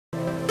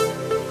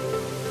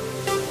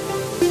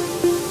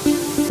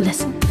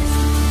listen.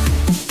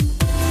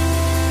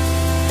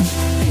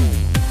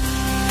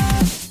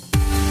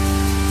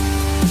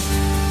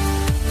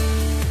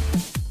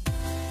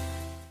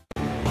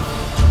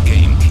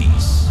 Game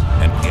keys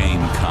and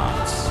game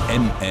cards.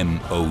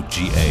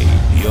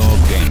 MMOGA, your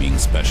gaming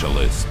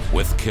specialist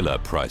with killer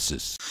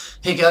prices.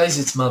 Hey guys,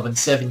 it's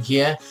Melvin7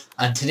 here,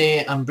 and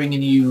today I'm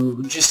bringing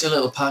you just a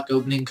little pack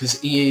opening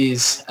because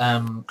EA's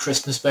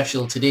Christmas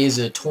special. Today is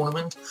a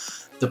tournament.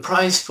 The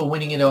prize for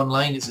winning it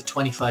online is a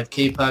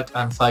 25k pack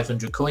and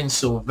 500 coins,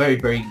 so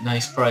very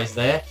nice prize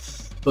there.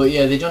 But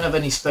yeah, they don't have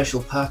any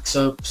special packs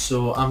up,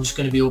 so I'm just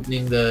going to be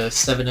opening the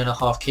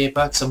 7.5k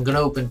packs. I'm going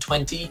to open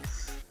 20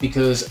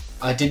 because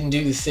I didn't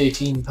do the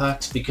 13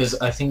 packs because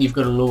I think you've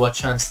got a lower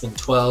chance than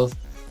 12,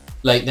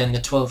 than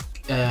the 12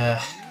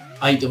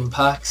 item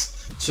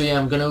packs. So yeah,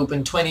 I'm going to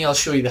open 20, I'll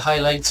show you the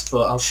highlights,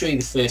 but I'll show you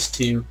the first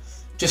two,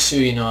 just so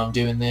you know I'm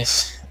doing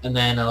this, and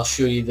then I'll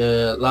show you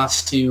the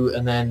last two,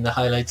 and then the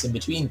highlights in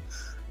between.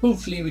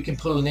 Hopefully we can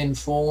pull an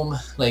inform,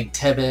 like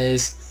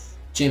Tevez,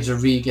 James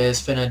Rodriguez,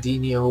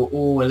 Fernandinho,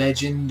 or a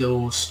legend,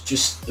 or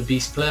just a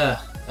beast player.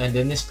 And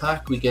in this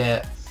pack we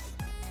get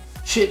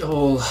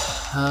shithole,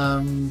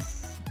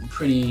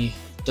 pretty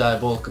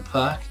diabolical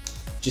pack,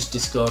 just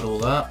discard all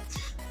that.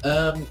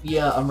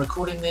 Yeah, I'm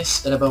recording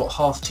this at about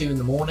 2:30 in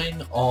the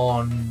morning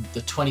on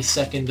the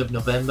 22nd of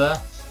November.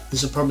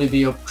 This will probably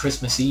be up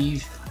Christmas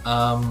Eve.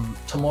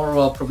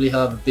 Tomorrow I'll probably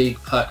have a big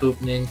pack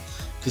opening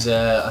because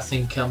I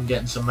think I'm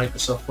getting some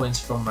Microsoft points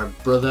from my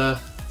brother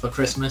for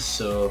Christmas,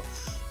 so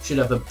should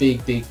have a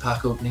big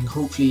pack opening.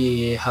 Hopefully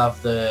you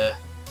have the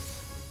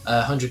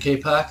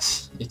 100k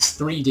packs. It's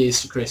 3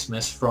 days to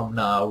Christmas from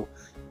now.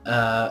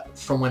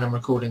 From when I'm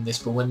recording this,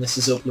 but when this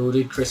is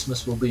uploaded,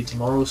 Christmas will be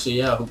tomorrow, so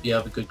yeah, I hope you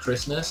have a good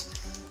Christmas.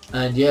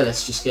 And yeah,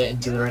 let's just get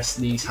into the rest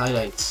of these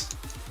highlights.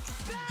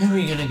 Who are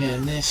we gonna get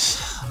in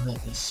this? I'll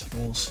let this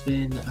all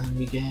spin, and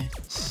we get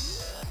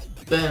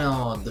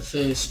Bernard, the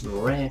first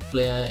rare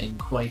player in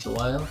quite a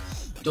while.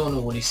 Don't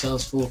know what he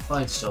sells for.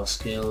 5-star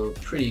skill,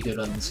 pretty good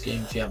on this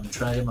game. If you haven't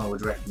tried him, I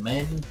would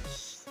recommend.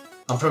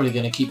 I'm probably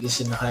gonna keep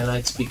this in the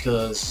highlights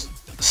because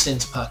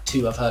since pack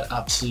 2 I've had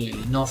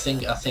absolutely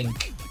nothing. I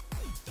think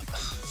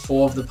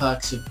 4 of the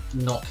packs have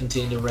not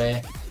contained a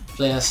rare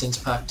player since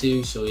pack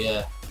 2, so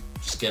yeah,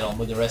 just get on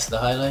with the rest of the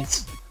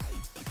highlights.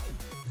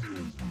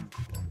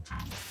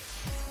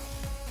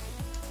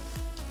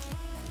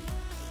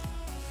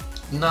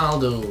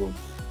 Ronaldo,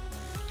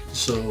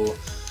 so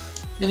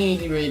an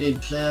 80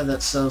 rated player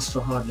that sells for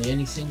hardly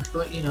anything,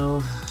 but you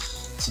know,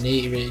 it's an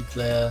 80 rated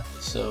player,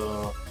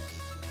 so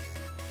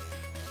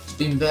it's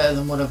been better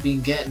than what I've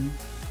been getting.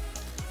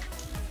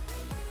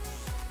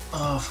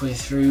 Halfway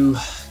through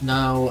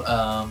now,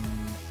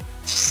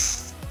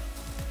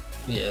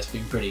 yeah, it's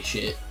been pretty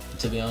shit,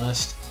 to be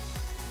honest.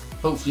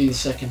 Hopefully the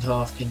second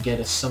half can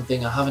get us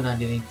something. I haven't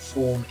had any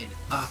form in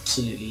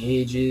absolutely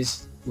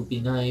ages, would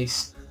be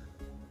nice.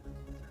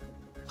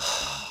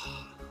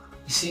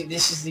 You see,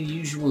 this is the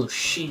usual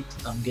shit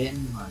I'm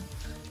getting, man.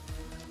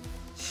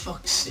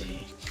 Fuck's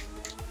sake.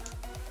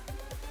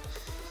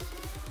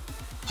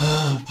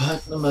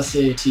 Pack number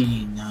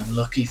 13,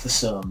 unlucky for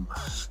some.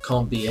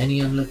 Can't be any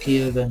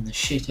unluckier than the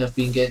shit I've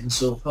been getting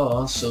so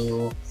far,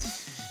 so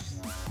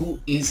who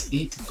is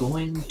it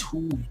going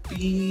to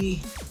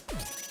be?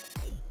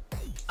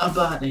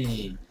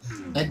 Abate,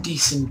 a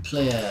decent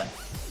player.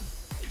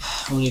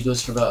 Only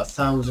goes for about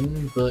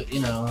 1,000, but you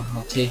know,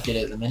 I'll take it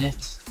at the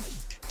minute.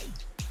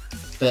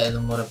 Better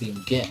than what I've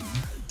been getting.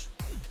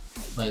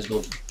 Might as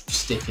well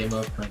stick him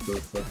up and go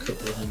for a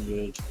couple of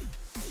hundred.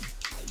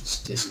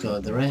 Let's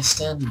discard the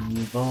rest and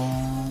move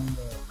on.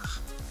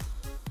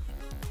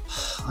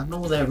 I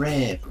know they're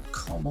rare, but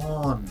come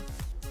on.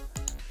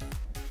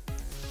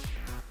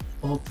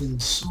 Open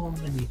so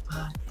many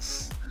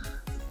packs.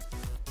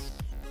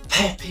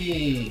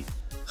 Pepe!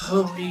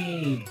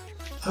 Hurry!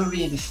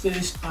 Hurry, the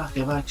first pack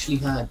I've actually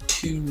had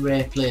 2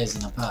 rare players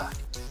in a pack.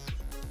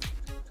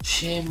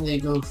 Shame they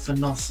go for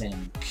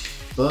nothing,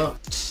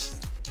 but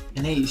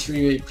an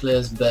 83 rated player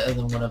is better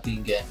than what I've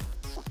been getting.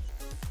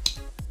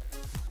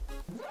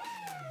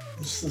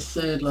 It's the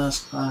third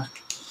last pack.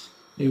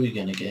 Who are we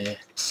gonna get?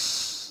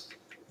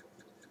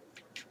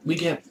 We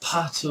get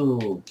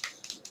Pato.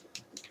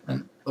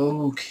 An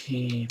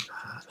okay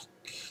pack,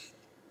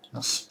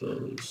 I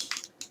suppose.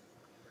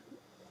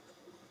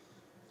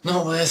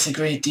 Not worth a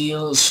great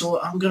deal, so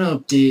I'm gonna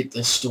update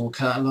the store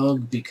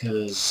catalogue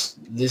because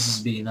this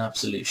has been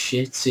absolute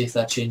shit. See if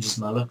that changes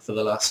my luck for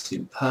the last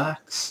 2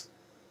 packs.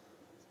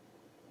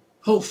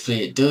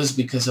 Hopefully it does,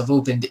 because I've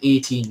opened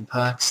 18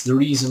 packs. The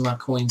reason my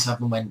coins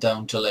haven't went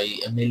down to like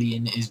 1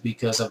 million is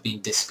because I've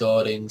been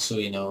discarding, so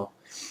you know,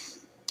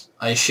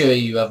 I assure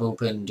you I've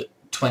opened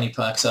 20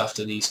 packs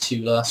after these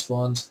 2 last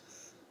ones.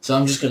 So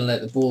I'm just going to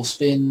let the ball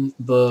spin,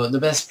 but the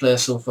best player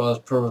so far is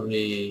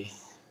probably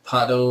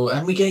Pato,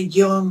 and we get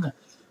Young,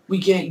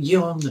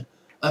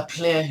 a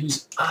player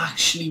who's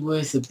actually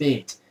worth a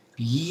bit.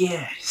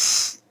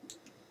 Yes,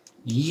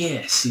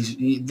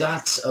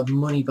 that's a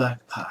money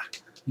back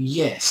pack.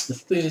 Yes, the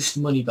first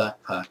money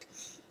back pack.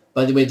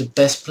 By the way, the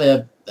best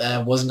player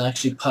wasn't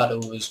actually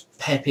Pato, it was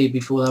Pepe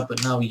before that,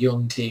 but now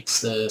Young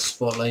takes the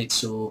spotlight,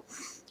 so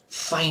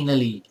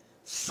finally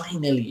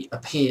a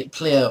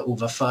player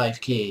over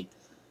 5k.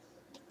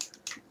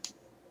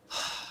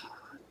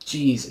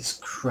 Jesus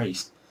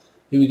Christ.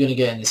 Who are we going to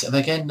get in this? If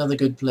I get another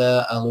good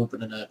player, I'll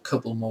open in a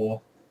couple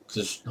more,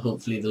 because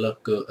hopefully the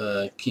luck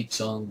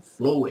keeps on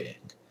flowing.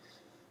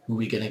 Who are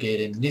we going to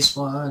get in this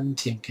one?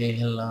 Tim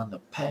Cahill on the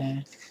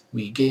pack.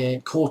 We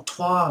get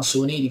Courtois,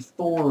 so an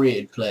 84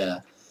 rated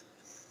player.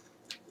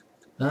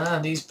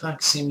 These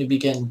packs seem to be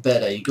getting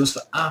better. He goes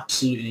for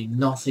absolutely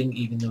nothing,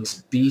 even though he's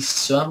a beast.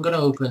 So I'm going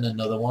to open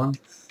another one,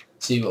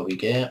 see what we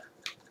get.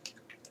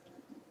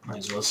 Might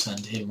as well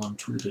send him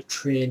onto the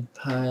trade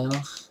pile.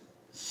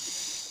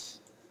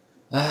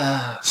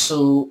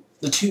 So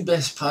the two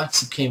best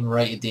packs came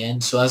right at the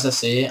end. So as I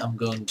say, I'm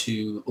going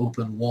to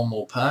open one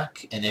more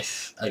pack, and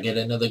if I get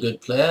another good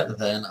player,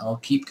 then I'll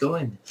keep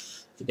going.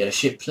 If I get a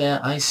shit player,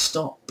 I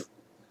stop.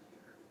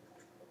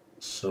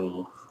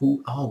 So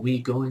who are we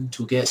going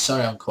to get?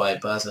 Sorry I'm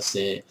quiet, but as I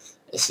say,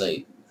 it's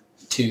like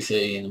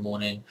 2:30 in the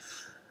morning,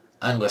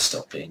 and we're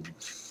stopping.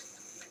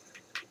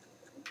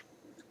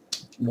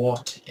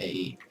 What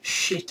a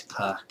shit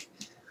pack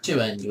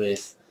to end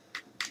with.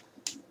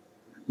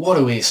 What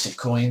a waste of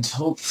coins.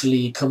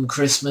 Hopefully come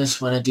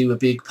Christmas when I do a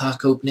big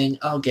pack opening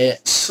I'll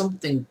get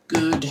something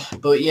good.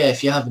 But yeah,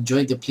 if you have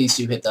enjoyed it, please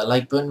do hit that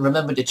like button.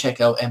 Remember to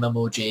check out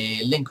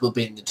MMOJ, link will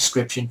be in the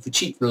description for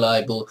cheap,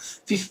 reliable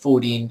FIFA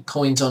 14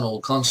 coins on all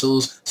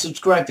consoles.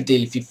 Subscribe for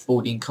daily FIFA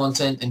 14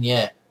 content, and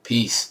yeah,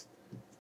 peace.